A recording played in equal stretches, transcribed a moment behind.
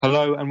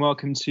Hello and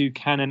welcome to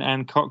Cannon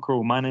and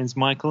Cockerel. My name's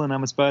Michael and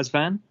I'm a Spurs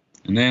fan.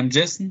 And I am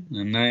Jason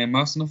and I am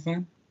Arsenal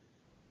fan.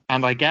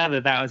 And I gather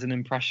that was an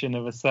impression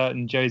of a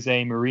certain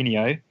Jose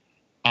Mourinho.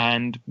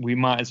 And we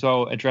might as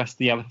well address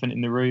the elephant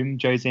in the room.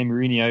 Jose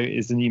Mourinho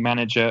is the new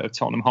manager of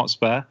Tottenham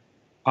Hotspur.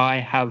 I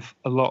have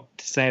a lot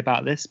to say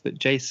about this, but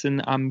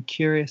Jason, I'm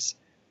curious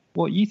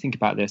what you think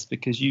about this,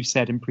 because you've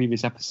said in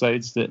previous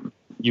episodes that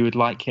you would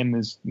like him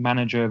as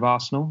manager of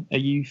Arsenal. Are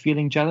you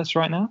feeling jealous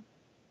right now?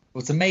 Well,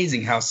 it's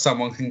amazing how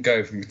someone can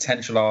go from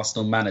potential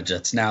Arsenal manager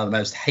to now the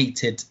most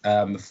hated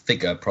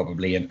figure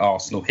probably in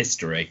Arsenal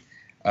history,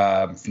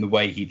 from the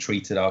way he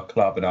treated our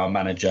club and our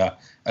manager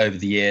over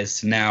the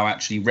years to now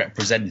actually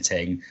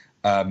representing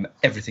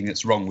everything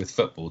that's wrong with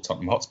football,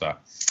 Tottenham Hotspur.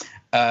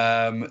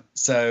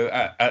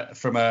 So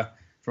from a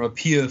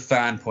pure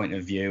fan point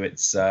of view,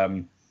 it's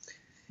a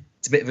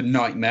bit of a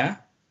nightmare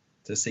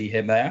to see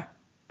him there.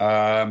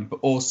 But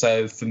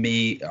also for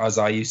me, as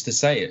I used to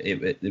say,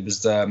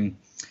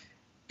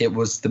 it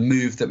was the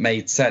move that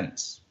made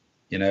sense.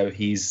 You know,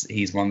 he's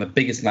one of the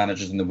biggest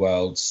managers in the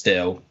world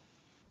still.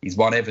 He's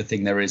won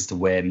everything there is to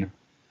win.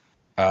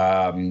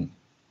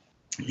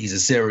 He's a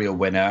serial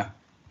winner.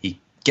 He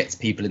gets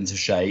people into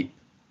shape,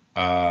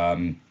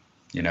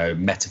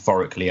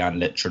 metaphorically and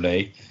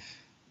literally.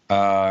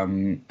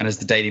 And as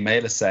the Daily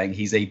Mail is saying,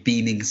 he's a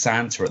beaming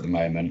Santa at the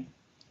moment.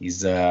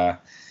 He's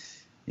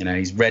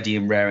ready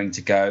and raring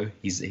to go.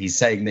 He's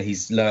saying that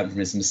he's learned from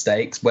his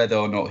mistakes. Whether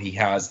or not he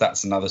has,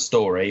 that's another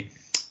story.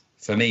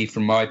 For me,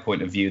 from my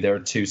point of view, there are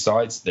two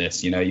sides to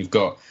this. You know, you've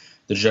got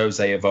the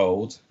Jose of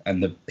old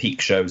and the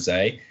peak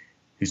Jose,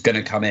 who's going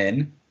to come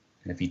in,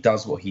 and if he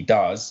does what he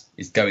does,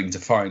 is going to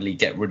finally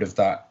get rid of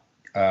that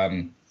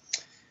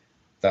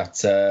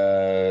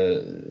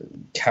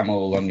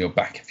camel on your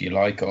back, if you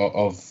like,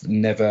 of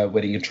never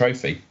winning a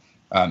trophy.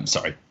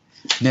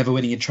 Never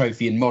winning a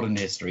trophy in modern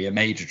history, a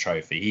major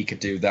trophy. He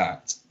could do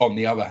that. On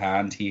the other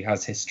hand, he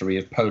has history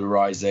of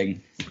polarising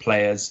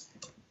players,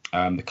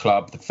 the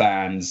club, the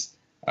fans,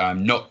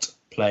 not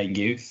playing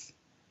youth,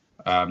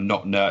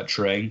 not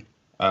nurturing.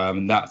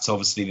 And that's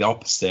obviously the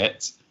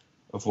opposite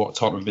of what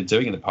Tottenham have been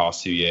doing in the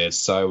past 2 years.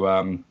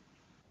 So,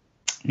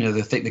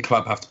 they think the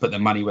club have to put their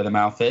money where their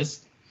mouth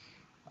is.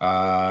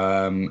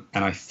 And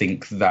I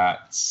think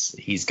that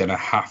he's going to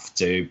have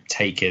to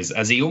take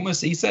as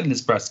he said in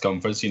his press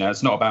conference,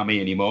 it's not about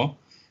me anymore.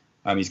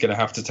 He's going to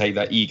have to take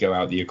that ego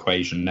out of the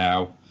equation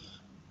now,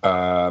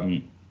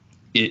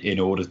 in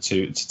order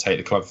to take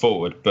the club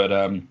forward. But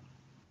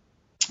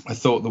I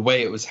thought the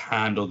way it was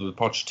handled with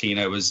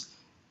Pochettino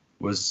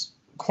was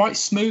quite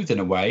smooth in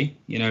a way.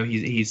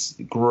 He's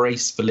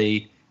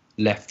gracefully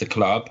left the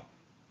club,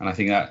 and I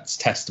think that's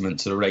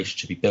testament to the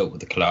relationship he built with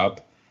the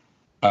club.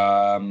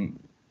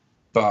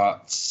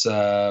 But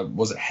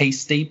was it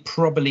hasty?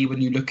 Probably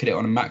when you look at it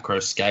on a macro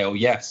scale,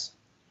 yes.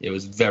 It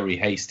was very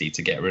hasty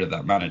to get rid of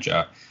that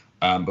manager.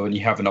 But when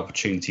you have an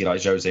opportunity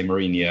like Jose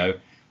Mourinho,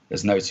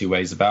 there's no two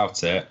ways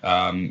about it.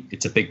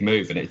 It's a big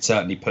move, and it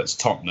certainly puts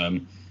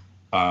Tottenham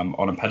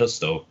on a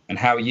pedestal. And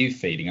how are you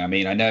feeling? I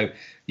mean, I know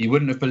you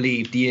wouldn't have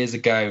believed years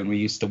ago when we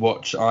used to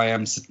watch I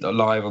Am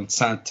Live on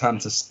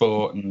Tanta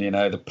Sport and,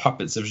 the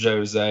puppets of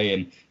Jose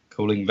and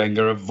calling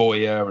Wenger a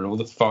voyeur and all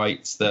the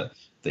fights that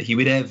he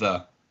would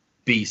ever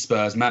be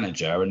Spurs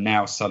manager. And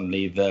now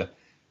suddenly the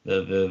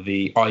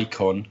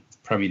icon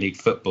of Premier League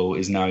football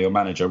is now your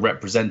manager,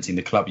 representing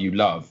the club you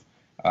love.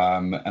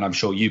 And I'm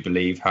sure you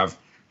believe have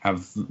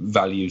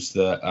values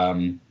that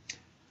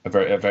are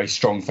very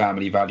strong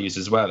family values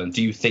as well. And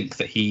do you think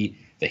that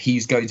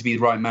he's going to be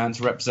the right man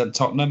to represent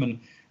Tottenham?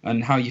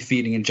 And how are you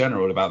feeling in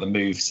general about the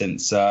move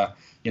since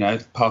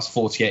past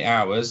 48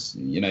 hours?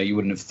 You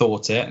wouldn't have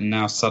thought it, and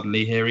now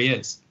suddenly here he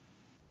is.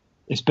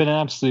 It's been an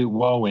absolute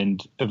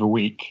whirlwind of a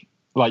week.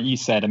 Like you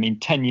said, I mean,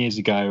 10 years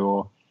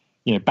ago,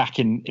 or back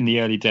in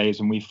the early days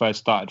when we first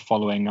started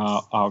following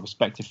our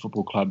respective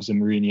football clubs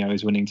and Mourinho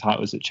is winning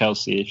titles at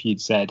Chelsea, if you'd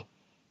said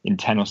in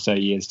 10 or so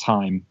years'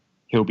 time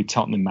he'll be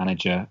Tottenham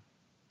manager,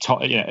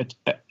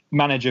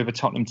 manager of a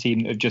Tottenham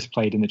team that have just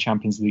played in the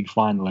Champions League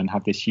final and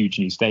have this huge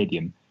new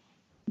stadium,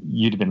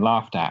 you'd have been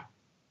laughed at.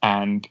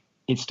 And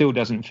it still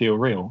doesn't feel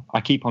real. I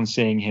keep on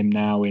seeing him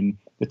now in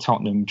the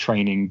Tottenham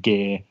training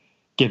gear,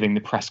 giving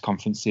the press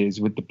conferences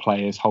with the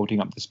players, holding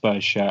up the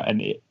Spurs shirt.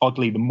 And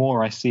oddly, the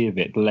more I see of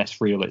it, the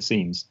less real it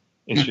seems.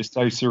 It's just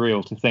so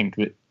surreal to think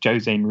that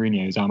Jose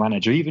Mourinho is our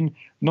manager.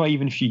 Not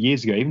even a few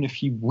years ago, even a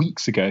few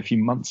weeks ago, a few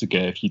months ago,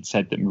 if you'd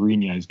said that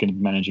Mourinho is going to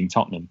be managing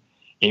Tottenham,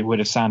 it would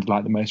have sounded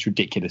like the most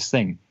ridiculous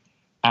thing.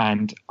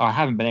 And I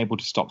haven't been able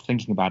to stop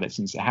thinking about it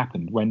since it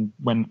happened.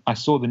 When I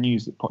saw the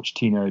news that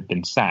Pochettino had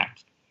been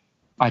sacked,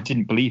 I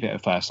didn't believe it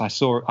at first. I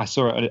saw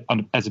it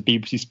as a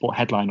BBC Sport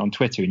headline on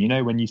Twitter.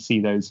 And when you see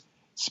those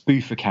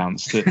spoof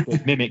accounts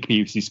that mimic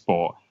BBC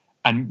Sport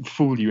and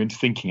fool you into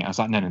thinking it, I was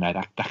like, no,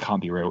 that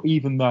can't be real.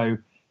 Even though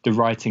the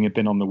writing had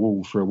been on the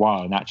wall for a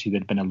while, and actually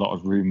there'd been a lot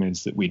of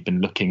rumours that we'd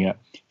been looking at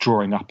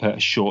drawing up a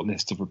short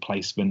list of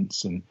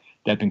replacements, and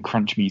there'd been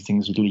crunch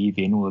meetings with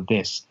Levy and all of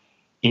this.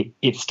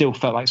 It still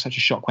felt like such a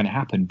shock when it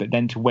happened. But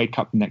then to wake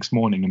up the next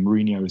morning and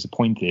Mourinho was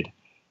appointed,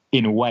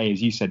 in a way,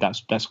 as you said,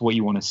 that's what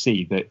you want to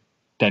see, that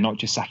they're not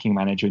just sacking a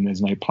manager and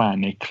there's no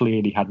plan. They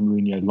clearly had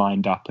Mourinho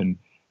lined up and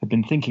had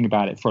been thinking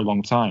about it for a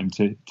long time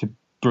to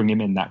bring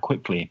him in that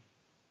quickly.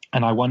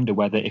 And I wonder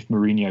whether if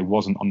Mourinho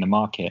wasn't on the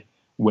market,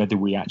 whether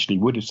we actually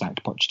would have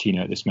sacked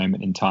Pochettino at this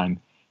moment in time,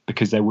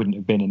 because there wouldn't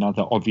have been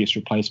another obvious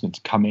replacement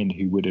to come in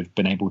who would have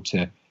been able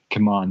to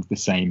command the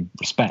same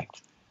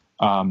respect.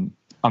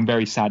 I'm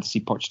very sad to see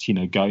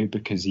Pochettino go,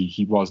 because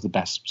he was the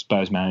best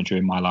Spurs manager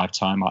in my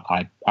lifetime.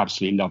 I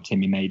absolutely loved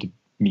him. He made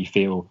me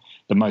feel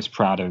the most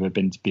proud I've ever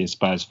been to be a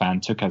Spurs fan,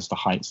 took us to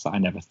heights that I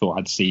never thought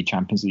I'd see,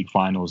 Champions League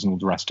finals and all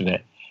the rest of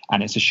it.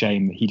 And it's a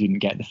shame that he didn't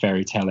get the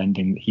fairy tale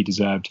ending that he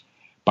deserved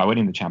by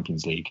winning the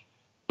Champions League.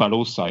 But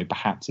also,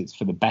 perhaps it's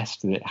for the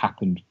best that it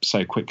happened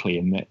so quickly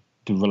and that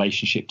the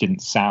relationship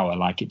didn't sour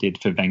like it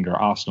did for Wenger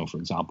at Arsenal, for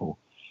example.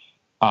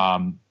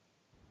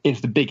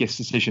 It's the biggest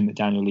decision that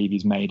Daniel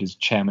Levy's made as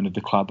chairman of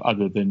the club,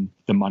 other than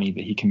the money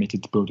that he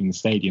committed to building the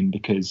stadium,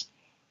 because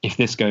if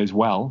this goes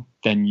well,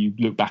 then you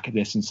look back at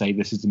this and say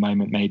this is the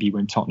moment maybe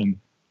when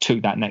Tottenham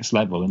took that next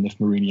level. And if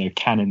Mourinho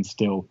can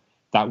instill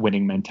that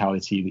winning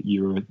mentality that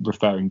you were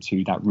referring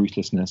to, that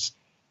ruthlessness,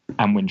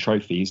 and win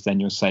trophies,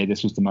 then you'll say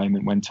this was the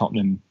moment when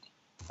Tottenham,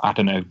 I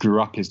don't know if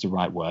grew up is the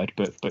right word,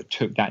 but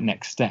took that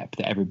next step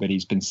that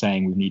everybody's been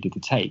saying we needed to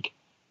take.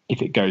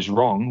 If it goes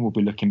wrong, we'll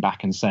be looking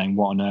back and saying,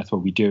 what on earth were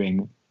we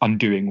doing,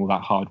 undoing all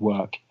that hard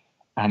work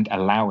and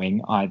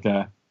allowing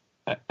either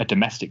a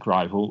domestic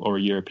rival or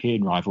a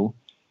European rival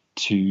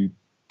to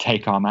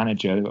take our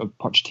manager,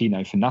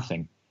 Pochettino, for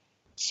nothing.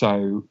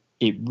 So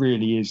it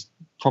really is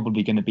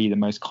probably going to be the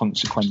most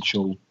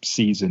consequential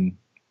season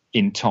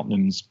in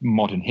Tottenham's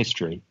modern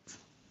history.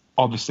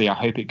 Obviously, I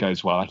hope it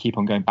goes well. I keep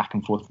on going back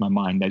and forth in my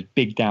mind. There's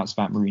big doubts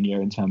about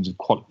Mourinho in terms of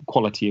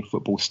quality of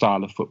football,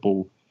 style of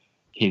football,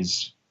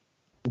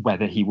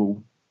 whether he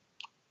will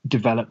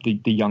develop the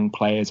young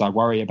players. I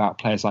worry about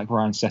players like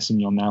Ryan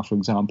Sessegnon now, for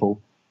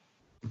example.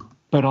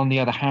 But on the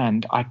other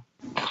hand, I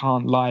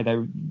can't lie,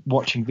 though,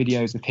 watching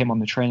videos of him on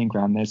the training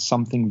ground, there's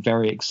something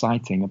very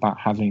exciting about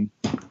having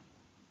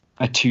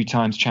a 2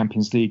 times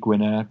Champions League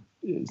winner,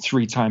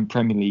 3-time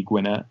Premier League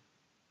winner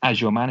as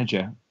your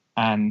manager.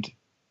 And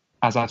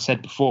as I've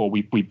said before,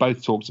 we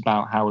both talked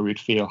about how we would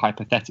feel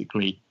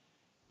hypothetically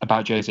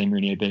about Jose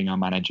Mourinho being our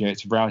manager.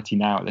 It's a reality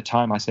now. At the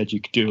time, I said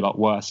you could do a lot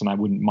worse and I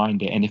wouldn't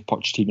mind it. And if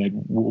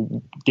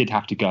Pochettino did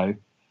have to go,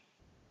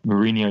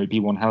 Mourinho would be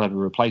one hell of a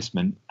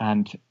replacement.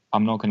 And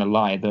I'm not going to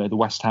lie, the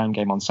West Ham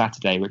game on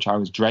Saturday, which I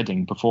was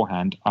dreading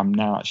beforehand, I'm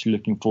now actually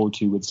looking forward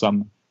to with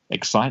some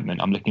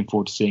excitement. I'm looking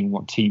forward to seeing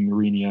what team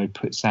Mourinho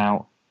puts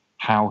out,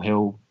 how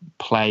he'll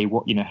play,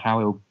 how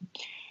he'll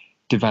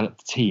develop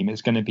the team.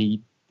 It's going to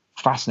be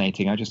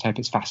fascinating. I just hope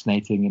it's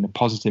fascinating in a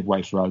positive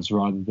way for us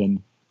rather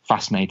than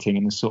fascinating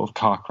in the sort of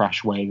car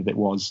crash way that it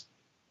was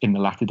in the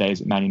latter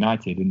days at Man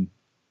United. And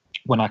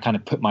when I kind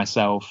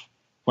of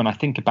when I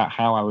think about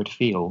how I would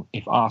feel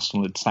if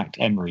Arsenal had sacked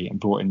Emery and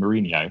brought in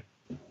Mourinho,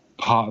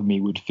 part of me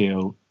would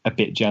feel a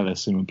bit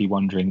jealous and would be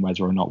wondering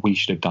whether or not we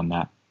should have done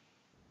that.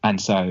 And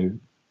so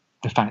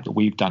the fact that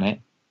we've done it,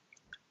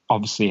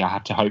 obviously I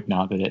have to hope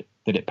now that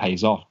it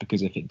pays off,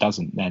 because if it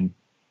doesn't, then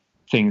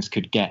things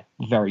could get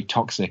very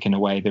toxic in a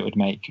way that would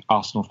make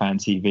Arsenal fan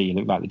TV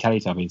look like the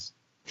Teletubbies.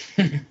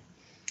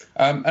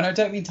 And I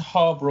don't mean to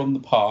harbour on the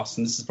past,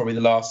 and this is probably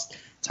the last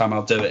time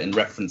I'll do it in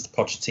reference to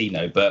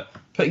Pochettino, but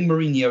putting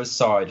Mourinho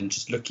aside and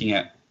just looking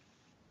at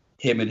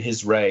him and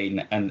his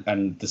reign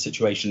and the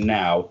situation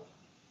now,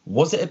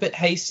 was it a bit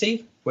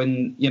hasty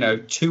when,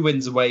 2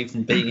 wins away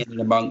from being in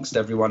amongst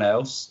everyone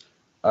else,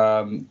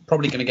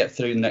 probably going to get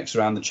through the next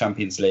round, the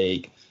Champions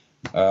League,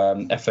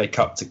 FA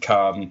Cup to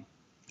come,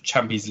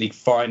 Champions League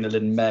final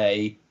in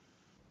May?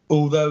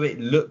 Although it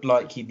looked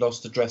like he'd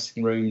lost the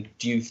dressing room,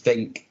 do you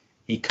think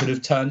he could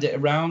have turned it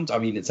around? I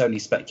mean, it's only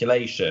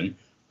speculation,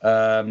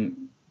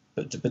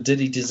 but did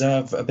he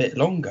deserve a bit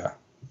longer?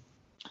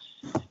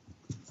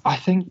 I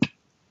think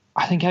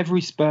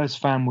every Spurs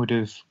fan would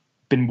have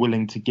been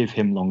willing to give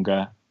him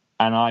longer,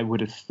 and I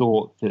would have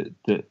thought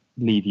that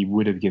Levy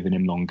would have given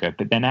him longer.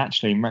 But then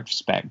actually, in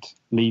retrospect,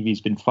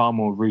 Levy's been far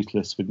more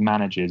ruthless with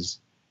managers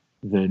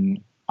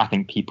than I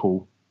think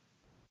people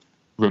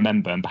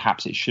remember, and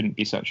perhaps it shouldn't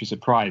be such a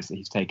surprise that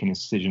he's taken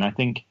this decision. I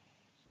think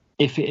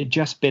if it had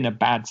just been a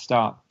bad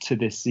start to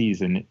this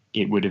season,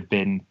 it would have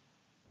been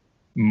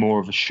more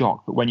of a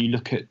shock. But when you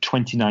look at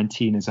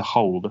 2019 as a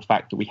whole, the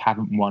fact that we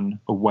haven't won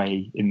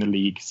away in the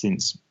league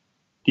since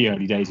the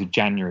early days of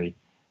January,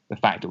 the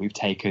fact that we've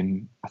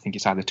taken, I think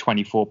it's either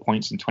 24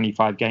 points in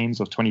 25 games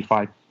or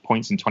 25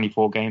 points in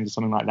 24 games or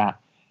something like that,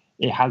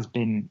 it has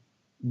been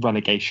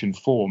relegation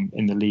form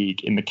in the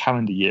league in the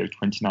calendar year of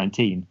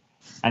 2019.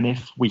 And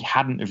if we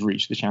hadn't have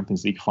reached the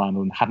Champions League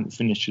final and hadn't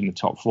finished in the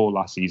top 4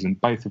 last season,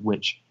 both of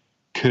which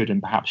could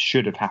and perhaps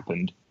should have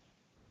happened,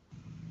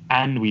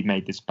 and we'd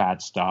made this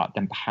bad start,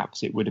 then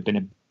perhaps it would have been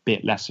a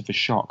bit less of a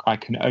shock. I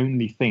can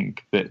only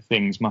think that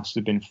things must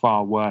have been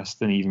far worse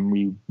than even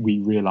we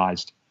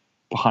realised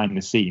behind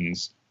the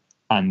scenes,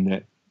 and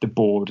that the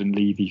board and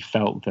Levy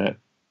felt that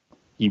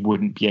he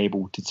wouldn't be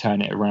able to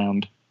turn it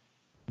around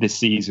this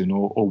season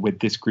or with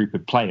this group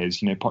of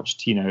players. You know,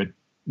 Pochettino had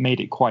made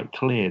it quite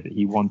clear that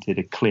he wanted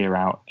to clear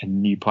out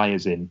and new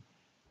players in.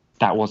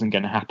 That wasn't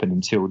going to happen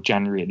until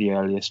January at the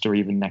earliest, or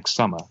even next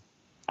summer.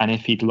 And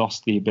if he'd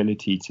lost the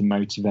ability to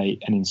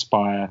motivate and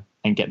inspire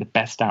and get the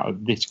best out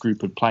of this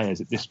group of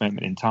players at this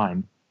moment in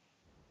time,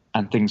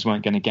 and things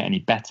weren't going to get any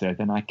better,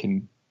 then I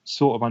can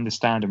sort of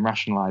understand and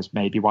rationalise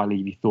maybe why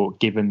Levy thought,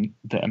 given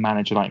that a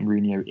manager like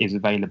Mourinho is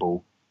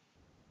available,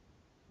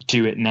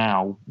 do it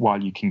now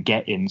while you can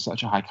get in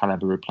such a high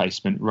caliber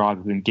replacement,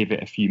 rather than give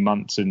it a few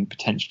months and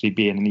potentially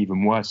be in an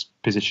even worse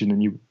position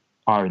than you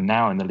are in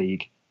now in the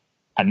league,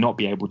 and not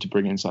be able to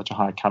bring in such a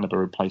high caliber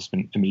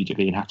replacement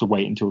immediately and have to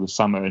wait until the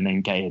summer and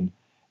then get in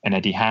an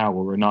Eddie Howe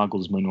or a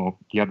Nagelsmann or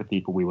the other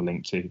people we were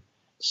linked to.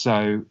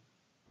 So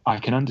I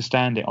can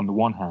understand it on the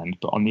one hand,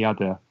 but on the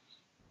other,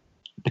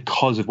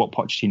 because of what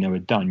Pochettino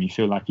had done, you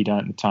feel like you don't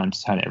have the time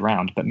to turn it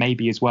around. But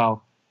maybe as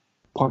well,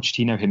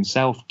 Pochettino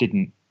himself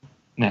didn't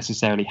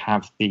necessarily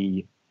have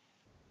the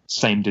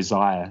same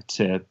desire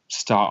to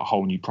start a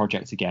whole new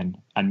project again.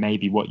 And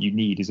maybe what you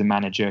need is a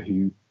manager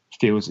who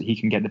feels that he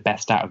can get the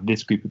best out of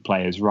this group of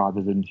players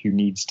rather than who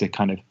needs to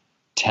kind of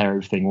tear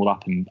everything all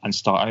up and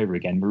start over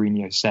again.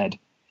 Mourinho said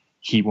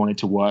he wanted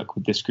to work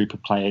with this group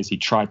of players. He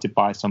tried to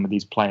buy some of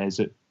these players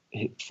at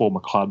former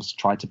clubs,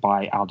 tried to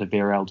buy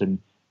Alderweireld and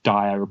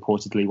Dyer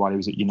reportedly while he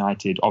was at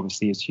United.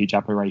 Obviously, it's a huge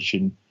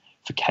aberration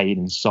for Kane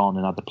and Son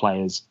and other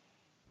players.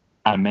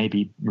 And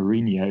maybe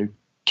Mourinho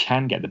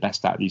can get the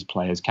best out of these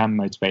players, can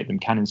motivate them,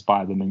 can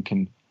inspire them,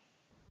 and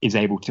is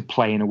able to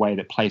play in a way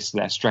that plays to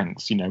their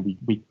strengths. You know,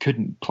 we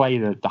couldn't play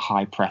the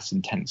high press,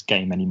 intense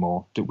game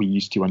anymore that we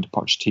used to under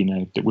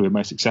Pochettino, that we were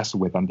most successful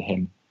with under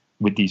him,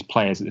 with these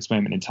players at this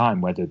moment in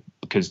time, whether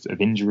because of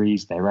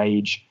injuries, their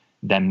age,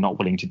 them not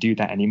willing to do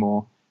that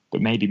anymore.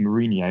 But maybe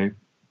Mourinho,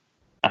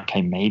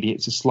 okay, maybe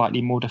it's a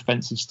slightly more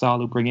defensive style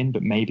he'll bring in,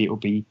 but maybe it'll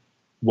be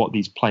what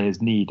these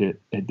players need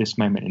at this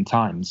moment in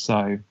time.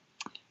 So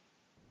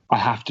I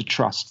have to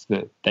trust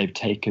that they've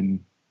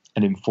taken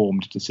an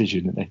informed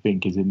decision that they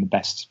think is in the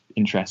best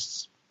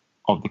interests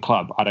of the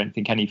club. I don't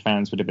think any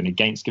fans would have been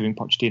against giving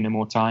Pochettino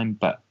more time,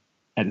 but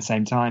at the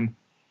same time,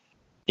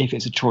 if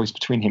it's a choice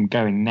between him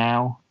going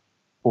now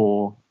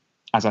or,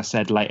 as I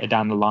said, later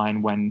down the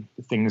line when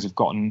things have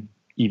gotten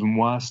even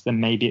worse, then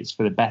maybe it's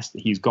for the best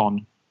that he's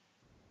gone,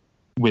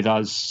 with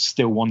us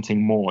still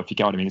wanting more, if you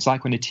get what I mean. It's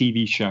like when a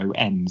TV show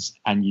ends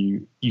and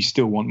you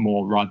still want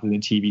more, rather than a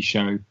TV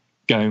show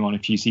going on a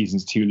few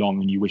seasons too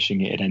long and you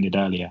wishing it had ended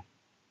earlier.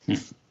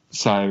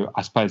 So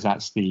I suppose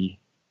that's the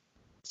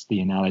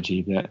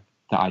analogy that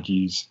I'd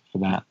use for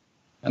that.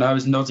 And I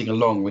was nodding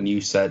along when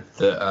you said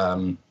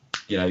that,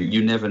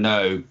 you never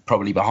know,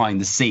 probably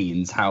behind the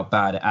scenes, how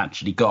bad it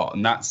actually got.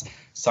 And that's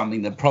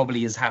something that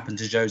probably has happened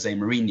to Jose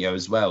Mourinho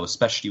as well,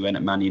 especially when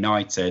at Man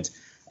United.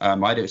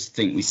 I don't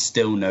think we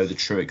still know the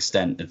true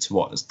extent to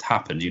what has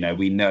happened. You know,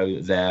 we know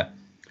that there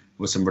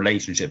were some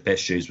relationship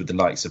issues with the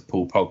likes of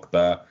Paul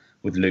Pogba,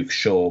 with Luke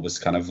Shaw was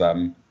kind of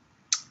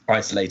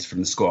isolated from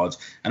the squad.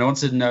 And I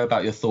wanted to know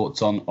about your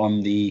thoughts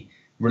on the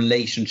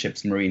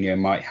relationships Mourinho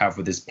might have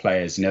with his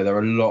players. You know, there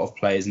are a lot of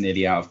players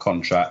nearly out of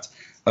contract,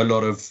 a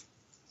lot of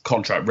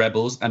contract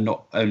rebels, and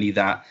not only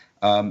that,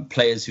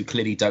 players who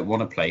clearly don't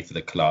want to play for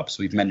the club.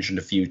 So we've mentioned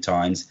a few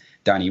times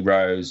Danny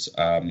Rose.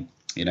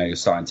 You're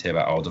starting to hear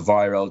about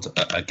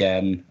Alderweireld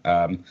again.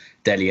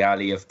 Dele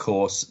Alli, of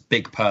course,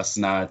 big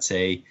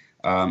personality,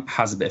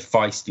 has a bit of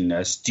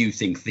feistiness. Do you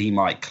think he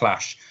might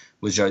clash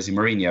with Jose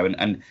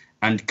Mourinho?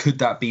 And could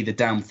that be the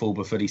downfall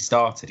before he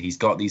started? He's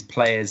got these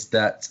players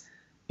that,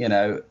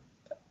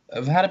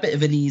 have had a bit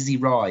of an easy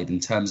ride in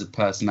terms of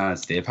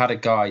personality. They've had a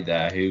guy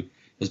there who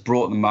has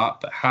brought them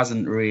up but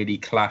hasn't really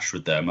clashed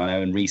with them. I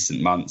know in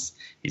recent months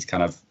he's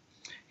kind of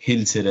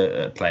hinted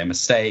at player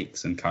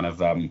mistakes and kind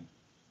of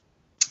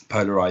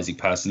polarizing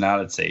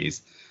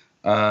personalities.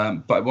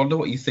 But I wonder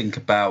what you think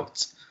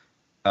about,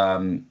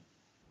 whether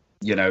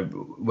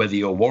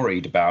you're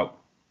worried about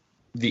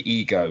the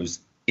egos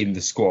in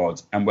the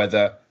squad and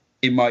whether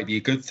it might be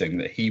a good thing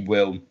that he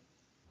will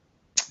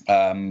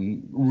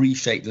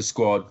reshape the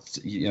squad,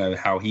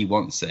 how he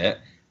wants it.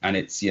 And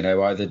it's,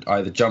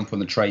 either jump on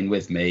the train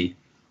with me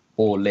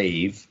or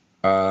leave.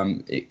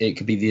 It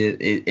could be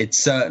it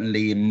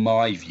certainly, in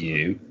my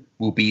view,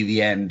 will be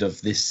the end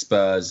of this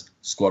Spurs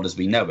squad as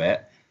we know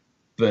it.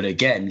 But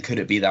again, could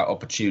it be that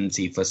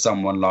opportunity for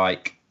someone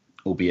like,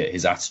 albeit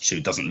his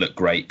attitude doesn't look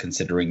great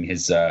considering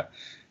his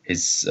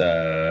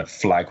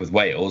flag with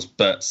Wales,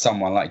 but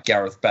someone like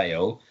Gareth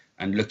Bale,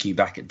 and looking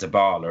back at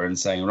Dybala and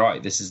saying,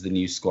 right, this is the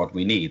new squad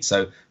we need.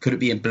 So could it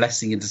be a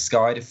blessing in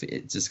disguise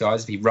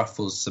if he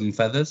ruffles some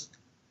feathers?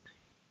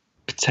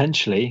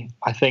 Potentially.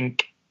 I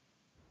think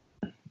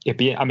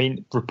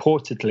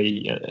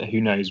reportedly,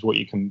 who knows what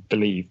you can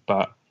believe,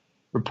 but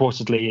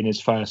reportedly in his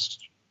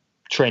first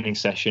training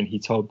session, he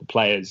told the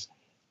players,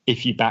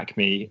 if you back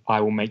me,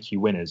 I will make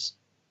you winners.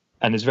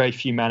 And there's very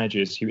few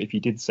managers who, if you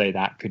did say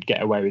that, could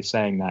get away with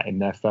saying that in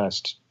their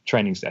first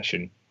training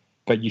session.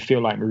 But you feel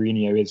like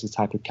Mourinho is the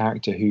type of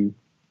character who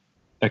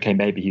okay,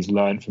 maybe he's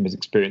learned from his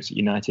experience at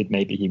United.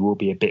 Maybe he will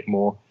be a bit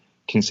more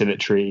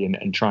conciliatory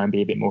and try and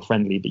be a bit more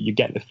friendly. But you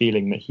get the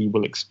feeling that he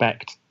will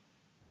expect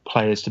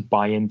players to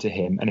buy into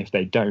him. And if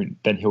they don't,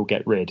 then he'll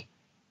get rid.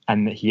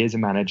 And that he is a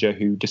manager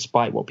who,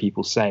 despite what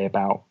people say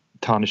about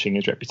tarnishing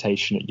his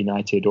reputation at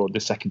United or the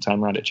second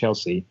time round at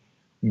Chelsea,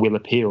 will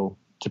appeal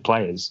to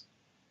players.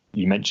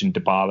 You mentioned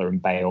Dybala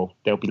and Bale.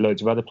 There'll be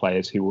loads of other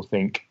players who will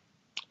think,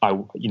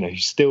 who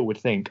still would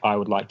think I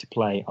would like to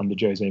play under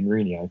Jose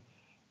Mourinho.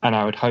 And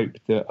I would hope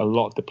that a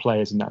lot of the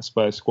players in that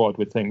Spurs squad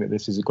would think that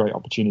this is a great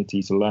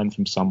opportunity to learn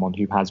from someone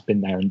who has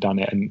been there and done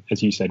it and,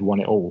 as you said, won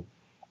it all.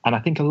 And I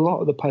think a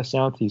lot of the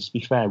personalities, to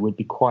be fair, would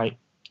be quite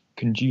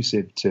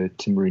conducive to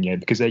Mourinho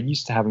because they're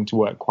used to having to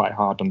work quite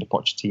hard under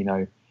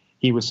Pochettino.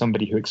 He was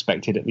somebody who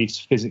expected, at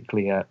least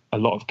physically, a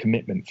lot of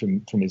commitment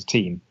from his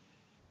team.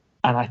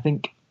 And I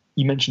think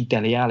you mentioned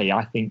Dele Alli.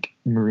 I think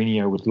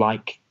Mourinho would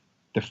like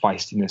the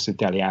feistiness of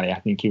Dele Alli. I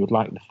think he would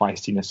like the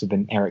feistiness of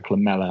an Eric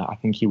Lamela. I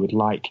think he would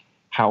like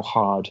how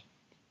hard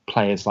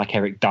players like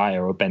Eric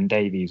Dyer or Ben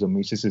Davies or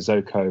Moussa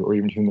Sissoko or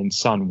even Heung-min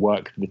Son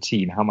work for the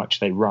team, how much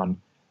they run.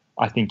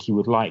 I think he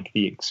would like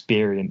the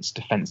experience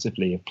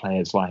defensively of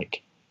players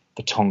like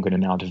Vertonghen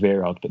and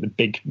Alderweireld.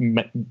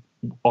 But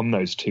on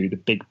those two, the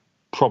big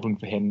problem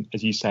for him,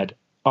 as you said,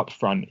 up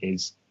front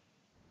is,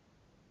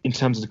 in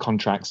terms of the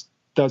contracts,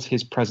 does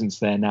his presence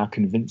there now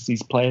convince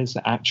these players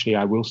that actually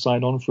I will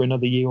sign on for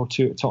another year or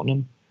two at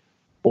Tottenham?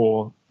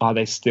 Or are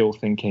they still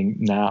thinking,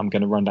 nah, I'm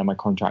going to run down my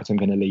contract, I'm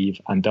going to leave?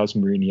 And does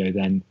Mourinho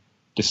then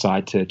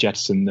decide to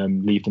jettison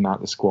them, leave them out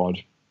of the squad,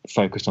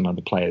 focus on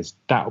other players?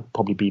 That would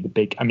probably be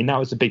that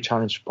was the big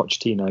challenge for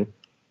Pochettino,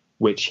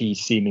 which he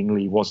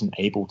seemingly wasn't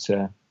able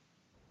to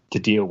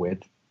deal with.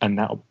 And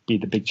that'll be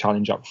the big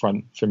challenge up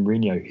front for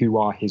Mourinho. Who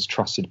are his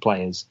trusted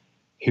players?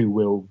 Who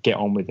will get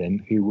on with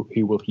him? Who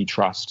will he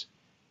trust?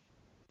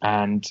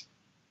 And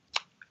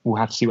we'll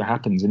have to see what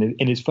happens. And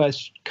in his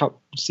first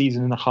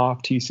season and a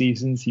half, 2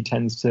 seasons, he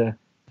tends to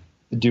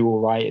do all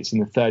right. It's in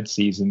the third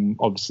season,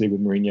 obviously,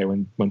 with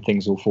Mourinho when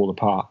things all fall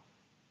apart.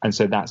 And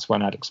so that's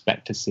when I'd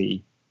expect to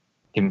see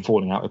him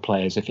falling out with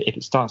players. If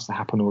it starts to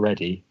happen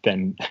already,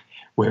 then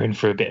we're in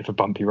for a bit of a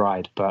bumpy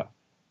ride. But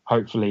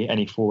hopefully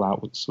any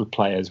fallout with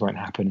players won't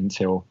happen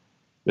until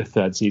the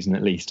third season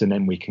at least. And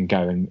then we can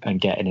go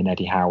and get in an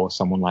Eddie Howe or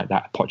someone like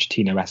that,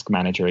 Pochettino-esque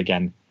manager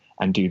again,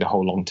 and do the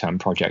whole long-term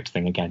project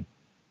thing again.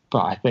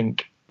 But I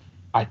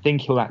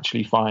think he'll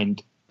actually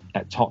find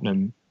at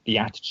Tottenham the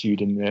attitude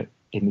in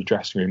the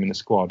dressing room, in the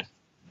squad,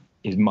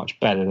 is much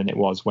better than it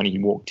was when he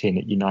walked in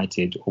at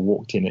United or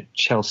walked in at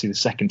Chelsea the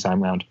second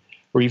time round,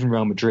 or even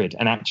Real Madrid.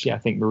 And actually, I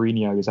think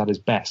Mourinho is at his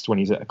best when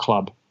he's at a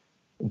club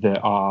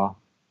that are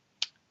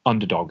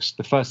underdogs.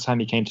 The first time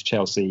he came to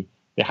Chelsea,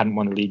 they hadn't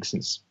won a league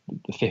since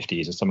the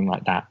 50s or something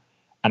like that.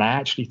 And I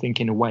actually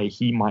think, in a way,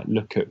 he might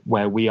look at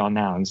where we are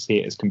now and see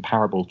it as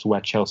comparable to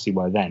where Chelsea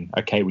were then.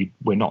 Okay,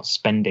 we're not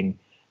spending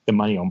the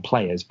money on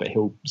players, but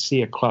he'll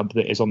see a club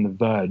that is on the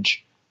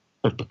verge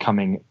of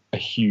becoming a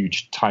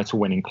huge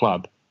title-winning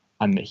club,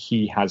 and that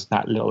he has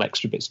that little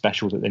extra bit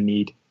special that they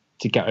need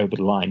to get over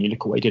the line. You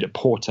look at what he did at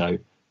Porto,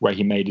 where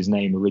he made his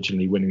name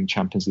originally winning the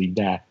Champions League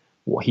there.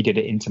 What he did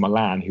at Inter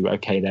Milan, who,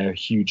 okay, they're a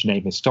huge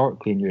name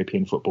historically in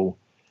European football,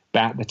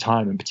 but at the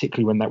time, and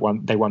particularly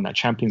when they won that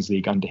Champions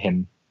League under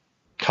him,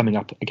 coming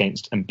up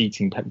against and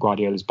beating Pep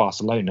Guardiola's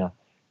Barcelona,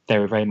 they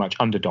were very much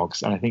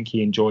underdogs. And I think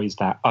he enjoys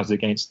that us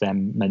against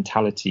them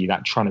mentality,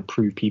 that trying to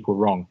prove people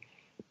wrong.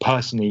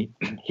 Personally,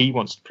 he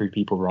wants to prove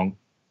people wrong.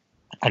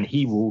 And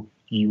he will,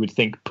 you would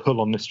think, pull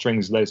on the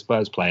strings of those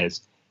Spurs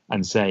players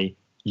and say,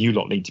 you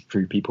lot need to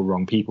prove people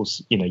wrong. People,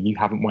 you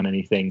haven't won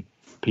anything.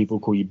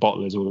 People call you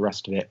bottlers, all the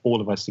rest of it. All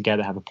of us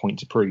together have a point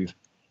to prove.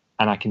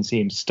 And I can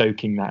see him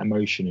stoking that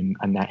emotion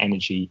and that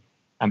energy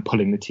and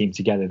pulling the team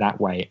together that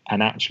way.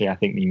 And actually, I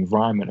think the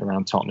environment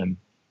around Tottenham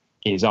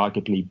is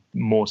arguably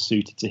more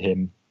suited to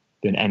him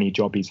than any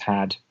job he's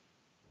had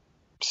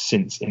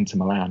since Inter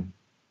Milan.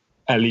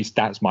 At least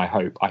that's my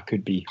hope. I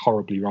could be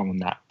horribly wrong on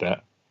that,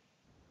 but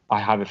I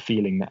have a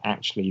feeling that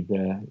actually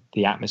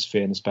the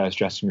atmosphere in the Spurs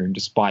dressing room,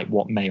 despite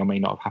what may or may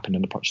not have happened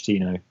under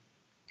Pochettino,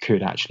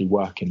 could actually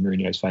work in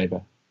Mourinho's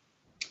favour.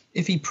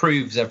 If he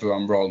proves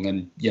everyone wrong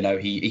and,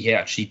 he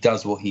actually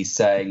does what he's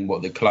saying,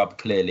 what the club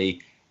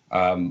clearly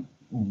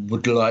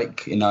would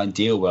like in an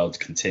ideal world to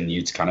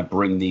continue to kind of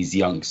bring these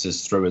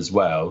youngsters through as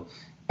well.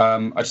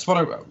 I just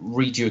want to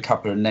read you a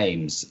couple of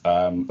names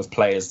of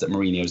players that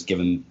Mourinho has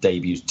given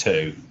debuts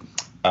to.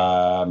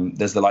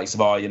 There's the likes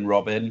of Arjen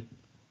Robben,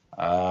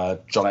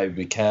 John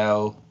Obi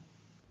Mikel,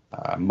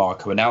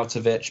 Marko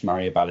Arnautovic,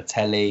 Mario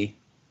Balotelli,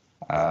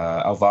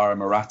 Alvaro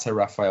Morata,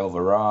 Rafael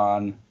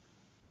Varane,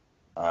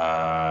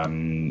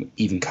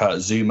 even Kurt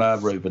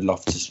Zouma, Ruben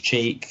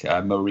Loftus-Cheek,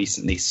 more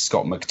recently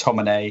Scott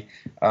McTominay.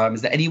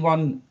 Is there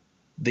anyone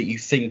that you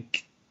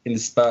think in the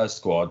Spurs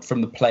squad,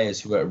 from the players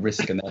who are at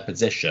risk in their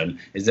position,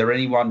 is there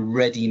anyone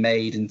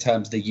ready-made in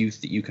terms of the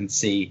youth that you can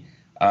see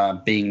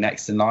being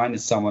next in line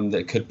as someone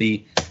that could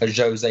be a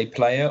Jose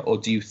player? Or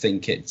do you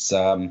think it's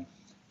the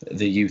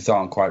youth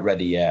aren't quite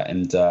ready yet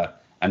and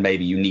and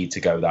maybe you need to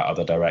go that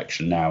other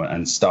direction now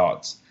and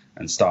start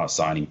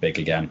signing big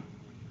again?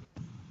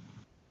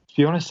 To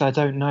be honest, I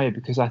don't know,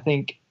 because I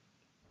think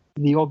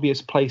the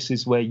obvious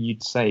places where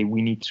you'd say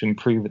we need to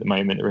improve at the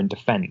moment are in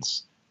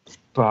defence.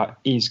 But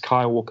is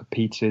Kyle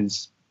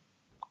Walker-Peters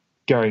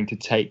going to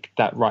take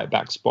that right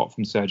back spot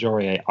from Serge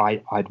Aurier?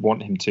 I'd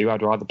want him to.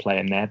 I'd rather play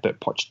him there. But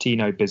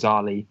Pochettino,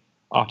 bizarrely,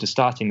 after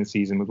starting the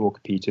season with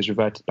Walker-Peters,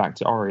 reverted back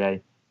to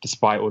Aurier,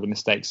 despite all the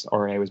mistakes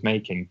Aurier was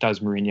making. Does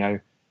Mourinho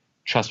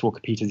trust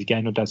Walker-Peters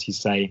again, or does he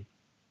say,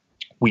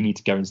 we need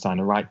to go and sign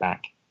a right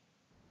back?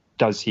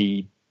 Does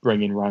he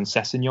bring in Ryan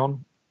Sessegnon,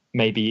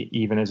 maybe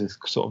even as a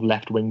sort of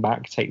left wing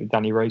back, take the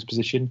Danny Rose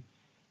position?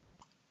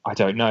 I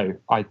don't know.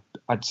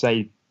 I'd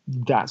say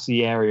that's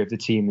the area of the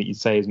team that you'd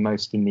say is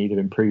most in need of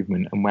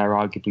improvement, and where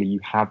arguably you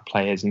have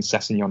players in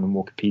Sessegnon and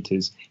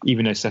Walker-Peters,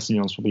 even though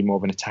Sessegnon's probably more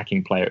of an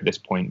attacking player at this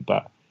point.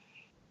 But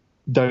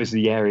those are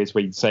the areas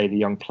where you'd say the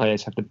young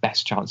players have the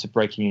best chance of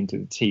breaking into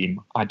the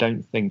team. I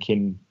don't think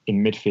in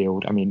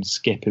midfield, I mean,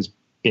 Skip has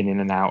been in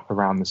and out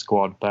around the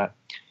squad, but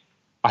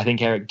I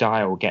think Eric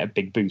Dyer will get a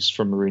big boost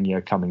from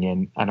Mourinho coming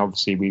in. And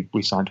obviously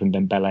we signed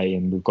Dembele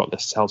and we've got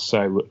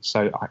Celso,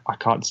 so I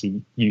can't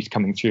see youth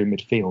coming through in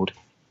midfield.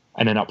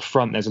 And then up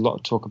front, there's a lot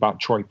of talk about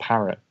Troy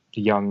Parrott,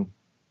 the young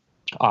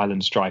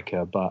Ireland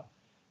striker. But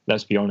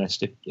let's be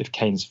honest, if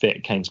Kane's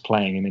fit, Kane's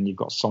playing, and then you've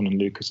got Son and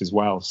Lucas as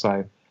well.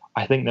 So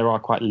I think there are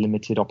quite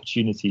limited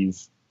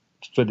opportunities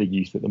for the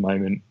youth at the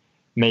moment.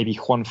 Maybe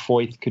Juan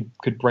Foyth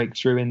could break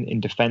through in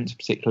defence,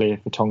 particularly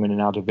if Vertonghen and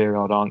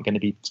Alderweireld aren't going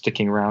to be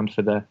sticking around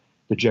for the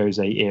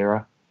Jose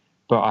era.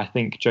 But I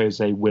think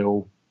Jose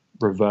will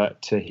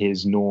revert to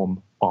his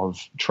norm of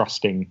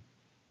trusting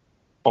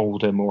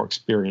older, more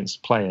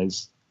experienced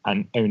players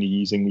and only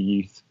using the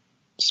youth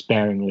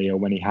sparingly or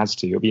when he has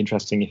to. It'll be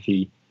interesting if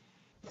he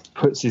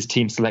puts his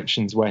team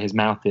selections where his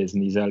mouth is in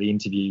these early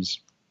interviews,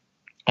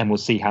 and we'll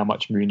see how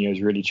much Mourinho's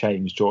really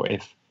changed, or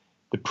if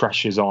the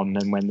pressure's on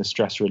and when the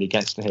stress really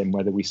gets to him,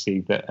 whether we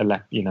see that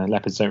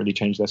leopards don't really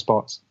change their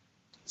spots.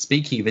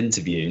 Speaking of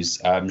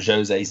interviews,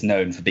 Jose's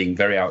known for being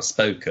very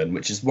outspoken,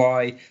 which is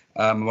why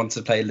I wanted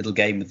to play a little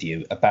game with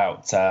you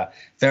about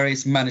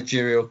various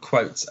managerial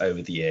quotes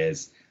over the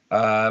years.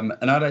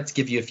 And I'd like to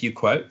give you a few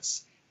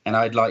quotes, and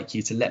I'd like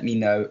you to let me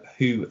know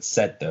who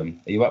said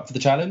them. Are you up for the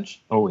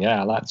challenge? Oh,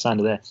 yeah, I like the sound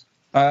of this.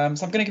 So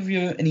I'm going to give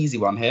you an easy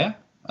one here.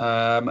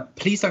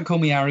 Please don't call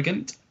me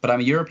arrogant, but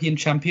I'm a European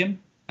champion,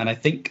 and I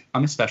think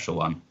I'm a special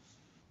one.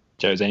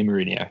 Jose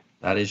Mourinho.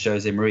 That is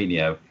Jose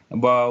Mourinho.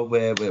 And while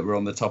we're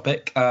on the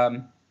topic,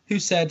 who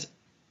said,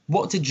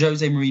 what did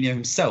Jose Mourinho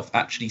himself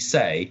actually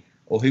say,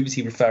 or who was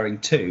he referring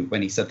to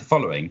when he said the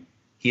following?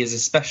 He is a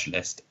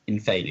specialist in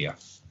failure.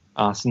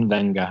 Arsene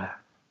Wenger.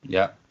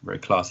 Yeah, very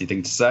classy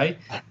thing to say.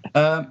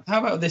 How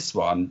about this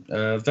one?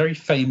 Very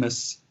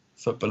famous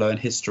footballer in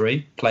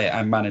history, player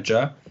and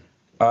manager.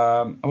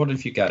 I wonder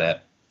if you get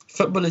it.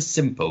 Football is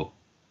simple,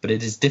 but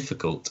it is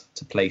difficult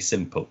to play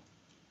simple.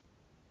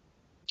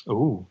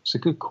 Oh, it's a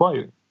good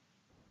quote.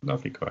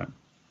 Lovely quote.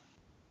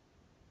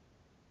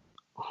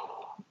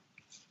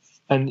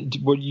 And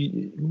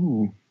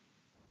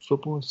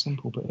football is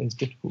simple, but it's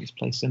difficult to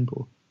play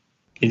simple.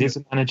 Is this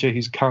a manager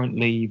who's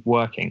currently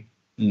working?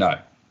 No.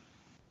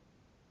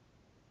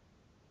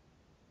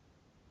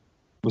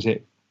 Was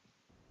it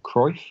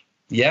Cruyff?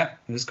 Yeah,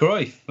 it was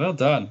Cruyff. Well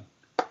done.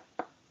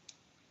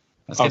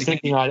 I was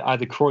thinking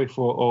either Cruyff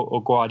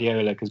or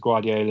Guardiola, because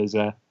Guardiola's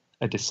a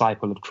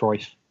disciple of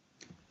Cruyff.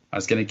 I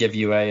was going to give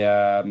you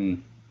a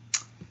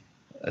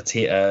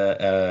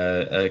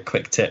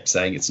quick tip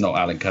saying it's not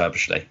Alan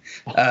Kirbishley.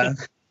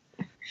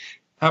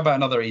 How about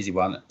another easy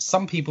one?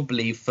 Some people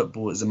believe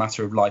football is a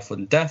matter of life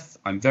and death.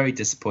 I'm very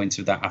disappointed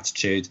with that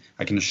attitude.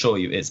 I can assure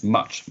you it's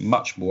much,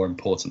 much more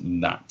important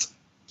than that.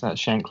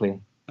 That's Shankly.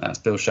 That's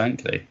Bill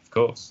Shankly, of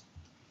course.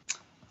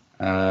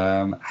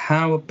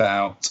 How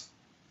about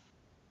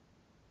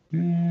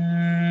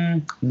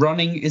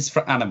running is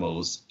for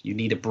animals. You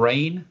need a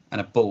brain and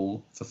a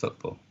ball for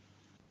football.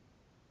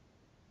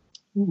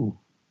 Ooh.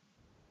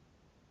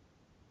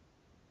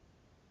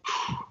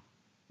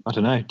 I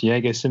don't know.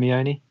 Diego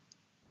Simeone?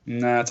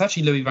 No, it's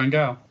actually Louis van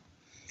Gaal.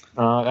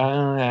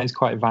 It's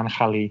quite Van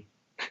Gaal-y.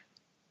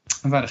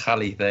 Van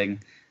Gaal-y thing.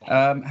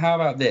 How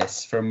about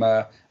this?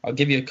 I'll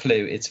give you a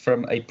clue. It's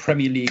from a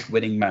Premier League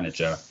winning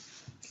manager.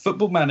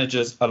 Football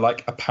managers are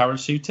like a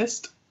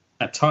parachutist.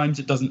 At times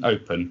it doesn't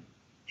open.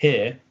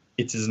 Here,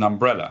 it is an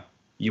umbrella.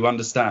 You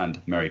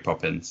understand, Mary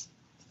Poppins.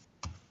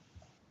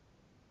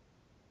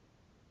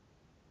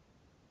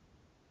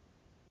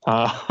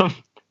 A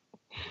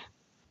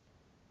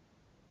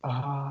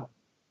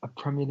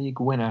Premier League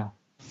winner.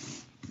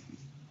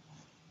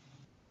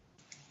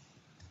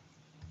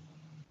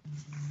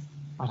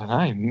 I don't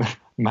know.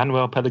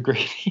 Manuel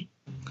Pellegrini.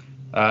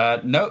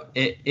 No,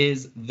 it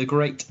is the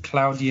great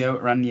Claudio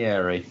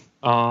Ranieri.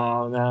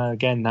 Oh, no,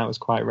 again, that was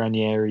quite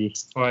Ranieri.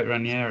 Quite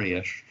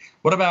Ranieri-ish.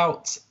 What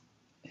about,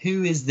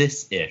 who is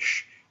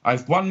this-ish?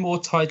 I've won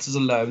more titles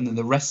alone than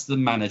the rest of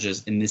the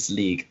managers in this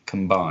league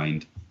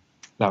combined.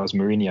 That was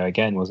Mourinho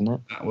again, wasn't it?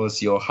 That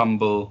was your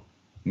humble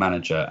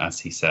manager,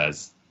 as he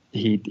says.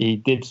 He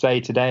did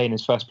say today in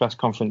his first press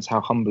conference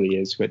how humble he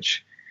is,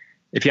 which,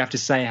 if you have to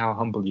say how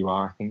humble you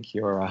are, I think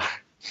you're...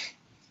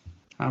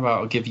 How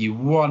about I'll give you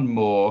one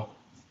more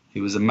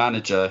who was a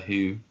manager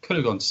who could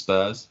have gone to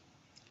Spurs.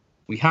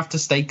 We have to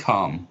stay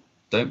calm.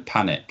 Don't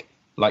panic.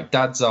 Like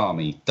Dad's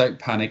Army, don't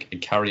panic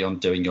and carry on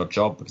doing your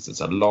job because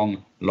it's a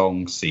long,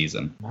 long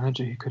season.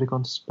 Manager who could have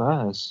gone to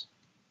Spurs.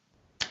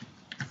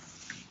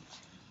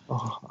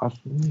 I'm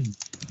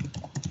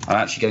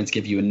actually going to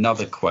give you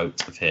another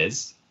quote of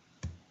his.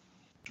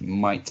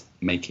 Might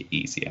make it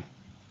easier.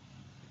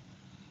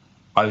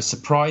 I was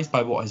surprised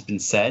by what has been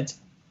said,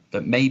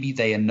 but maybe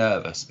they are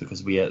nervous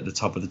because we are at the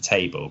top of the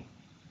table.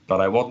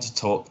 But I want to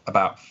talk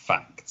about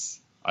facts.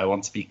 I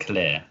want to be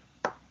clear.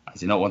 I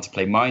do not want to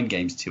play mind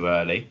games too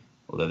early,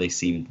 although they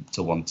seem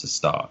to want to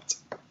start.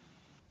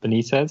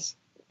 Benitez?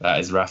 That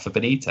is Rafa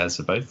Benitez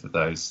for both of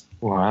those.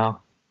 Wow.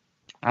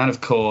 And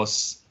of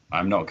course,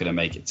 I'm not going to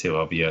make it too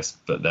obvious,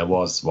 but there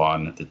was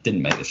one that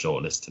didn't make the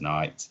shortlist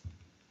tonight,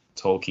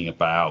 talking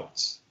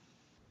about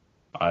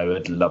I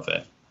would love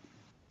it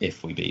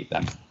if we beat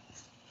them.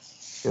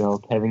 Good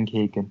old Kevin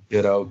Keegan.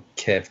 Good old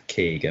Kev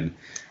Keegan.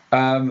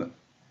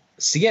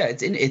 So yeah,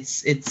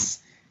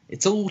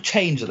 it's all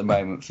changed at the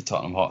moment for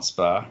Tottenham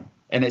Hotspur,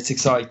 and it's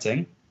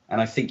exciting.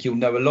 And I think you'll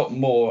know a lot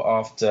more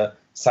after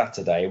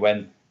Saturday,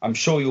 when I'm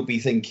sure you'll be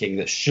thinking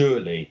that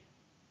surely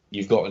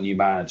you've got a new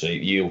manager.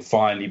 You'll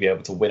finally be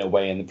able to win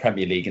away in the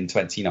Premier League in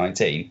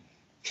 2019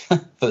 for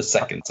the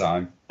second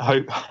time.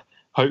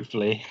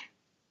 Hopefully.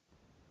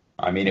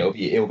 I mean,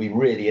 it'll be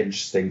really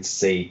interesting to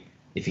see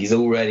if he's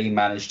already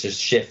managed to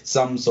shift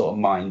some sort of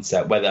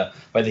mindset, whether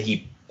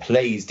he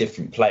plays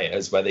different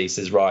players, whether he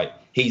says, right,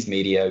 he's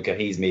mediocre,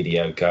 he's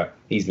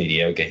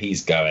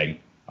going.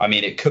 I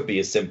mean, it could be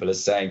as simple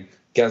as saying,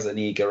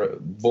 Gazzaniga,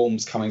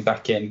 Vorm's coming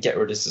back in, get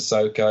rid of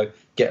Sissoko,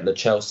 get Lo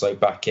Celso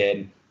back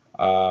in.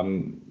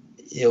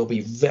 It'll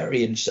be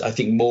very interesting. I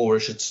think Mora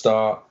should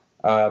start.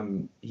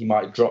 He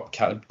might drop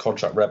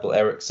contract Rebel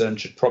Eriksson,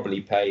 should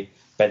probably pay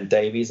Ben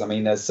Davies. I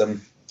mean, there's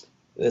some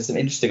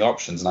interesting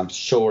options, and I'm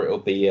sure it'll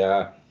be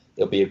a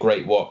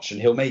great watch, and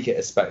he'll make it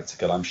a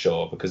spectacle, I'm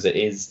sure, because it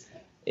is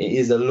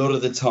a lot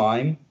of the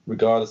time,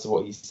 regardless of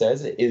what he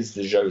says, it is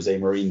the Jose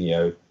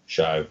Mourinho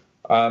show.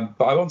 But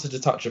I wanted to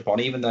touch upon,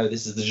 even though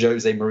this is the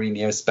Jose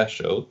Mourinho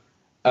special,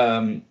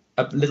 a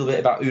little bit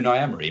about Unai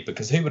Emery,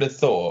 because who would have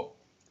thought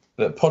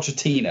that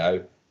Pochettino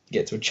could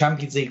get to a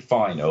Champions League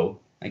final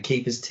and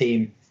keep his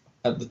team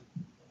at the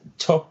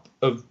top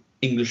of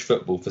English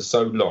football for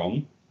so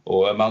long,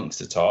 or amongst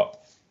the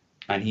top,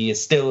 and he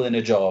is still in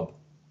a job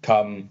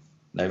come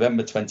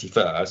November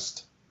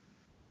 21st,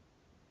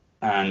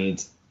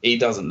 and he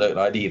doesn't look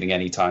like leaving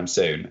anytime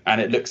soon. And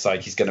it looks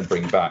like he's going to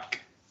bring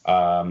back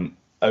our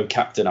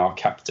captain,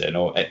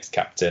 or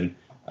ex-captain,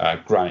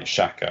 Granit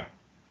Xhaka.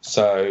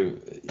 So,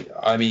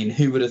 I mean,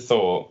 who would have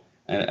thought,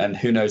 and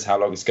who knows how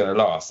long it's going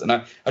to last. And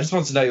I just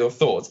want to know your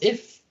thoughts.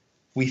 If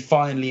we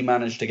finally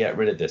manage to get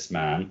rid of this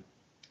man,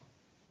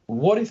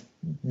 what if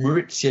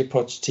Mauricio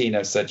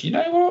Pochettino said, you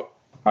know what,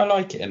 I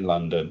like it in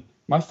London.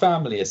 My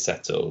family is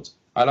settled.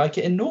 I like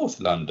it in North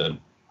London.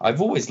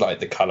 I've always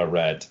liked the colour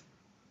red.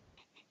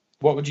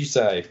 What would you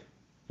say?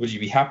 Would you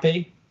be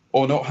happy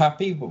or not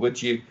happy?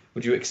 Would you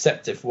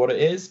accept it for what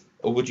it is?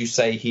 Or would you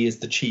say he is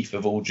the chief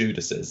of all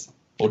Judases?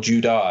 Or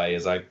Judai,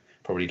 as I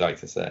probably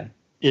like to say.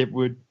 It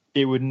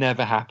would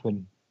never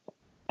happen,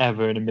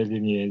 ever in a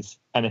million years.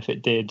 And if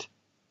it did,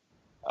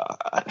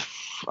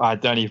 I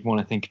don't even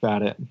want to think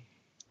about it.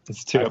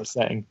 It's too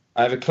upsetting.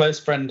 I have a close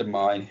friend of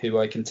mine who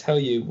I can tell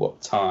you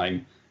what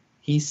time.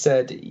 He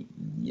said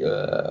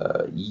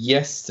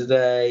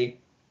yesterday...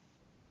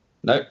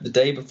 No, the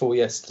day before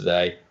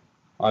yesterday,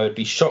 I would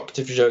be shocked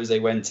if Jose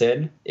went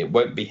in. It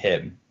won't be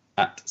him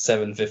at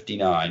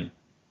 7:59.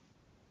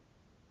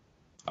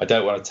 I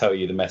don't want to tell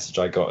you the message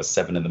I got at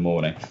 7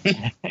 a.m.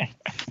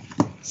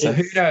 So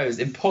who knows?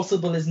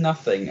 Impossible is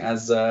nothing,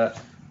 as a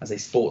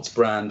sports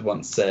brand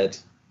once said.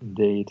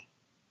 Indeed.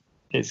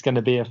 It's going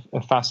to be a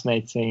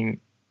fascinating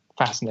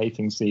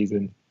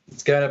season.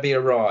 It's going to be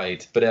a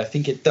ride, but I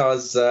think it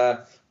does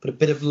put a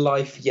bit of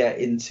life yet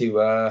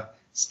into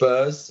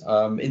Spurs,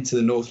 into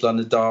the North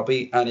London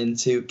derby, and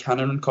into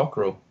Cannon and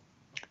Cockerell.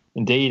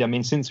 Indeed. I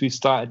mean, since we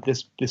started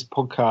this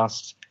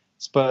podcast,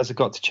 Spurs have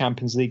got to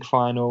Champions League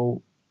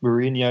final.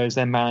 Mourinho is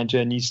their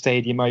manager. New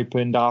stadium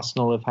opened.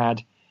 Arsenal have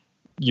had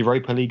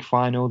Europa League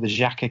final. The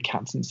Xhaka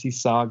captaincy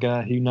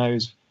saga. Who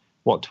knows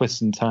what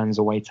twists and turns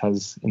await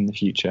us in the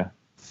future?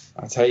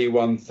 I'll tell you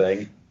one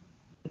thing.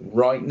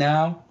 Right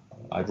now,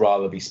 I'd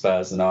rather be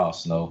Spurs than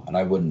Arsenal, and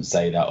I wouldn't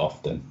say that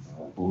often.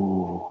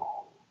 Ooh.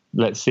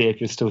 Let's see if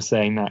you're still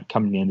saying that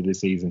coming the end of the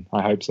season.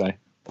 I hope so.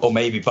 Or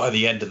maybe by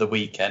the end of the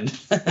weekend.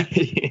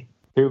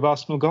 Who have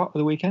Arsenal got for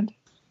the weekend?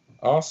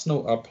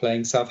 Arsenal are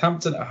playing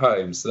Southampton at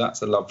home, so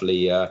that's a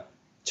lovely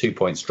 2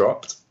 points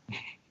dropped.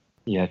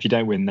 Yeah, if you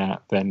don't win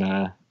that,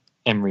 then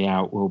Emery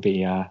out will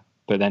be...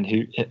 but then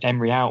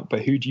Emery out,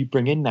 but who do you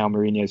bring in now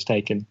Mourinho's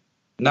taken?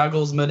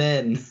 Nagelsmann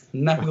in.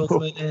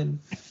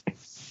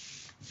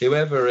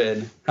 Whoever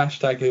in.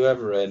 Hashtag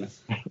whoever in.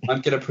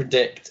 I'm going to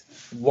predict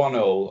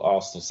 1-1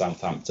 Arsenal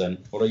Southampton.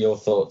 What are your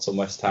thoughts on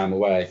West Ham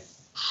away?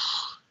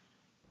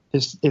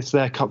 It's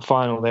their cup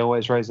final. They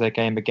always raise their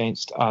game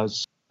against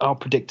us. I'll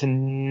predict a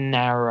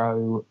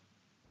narrow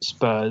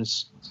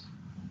Spurs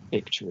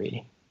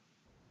victory.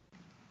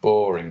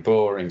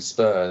 Boring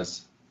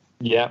Spurs.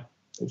 Yeah,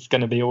 it's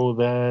going to be all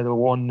the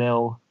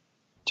 1-0.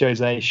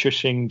 Jose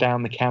shushing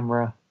down the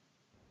camera.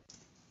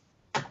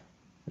 At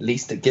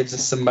least it gives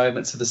us some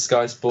moments of the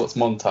Sky Sports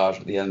montage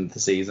at the end of the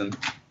season.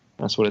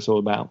 That's what it's all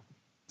about.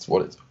 That's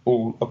what it's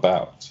all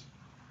about.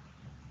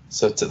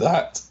 So to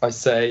that, I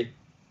say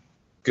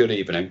good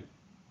evening.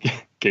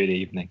 Good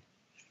evening.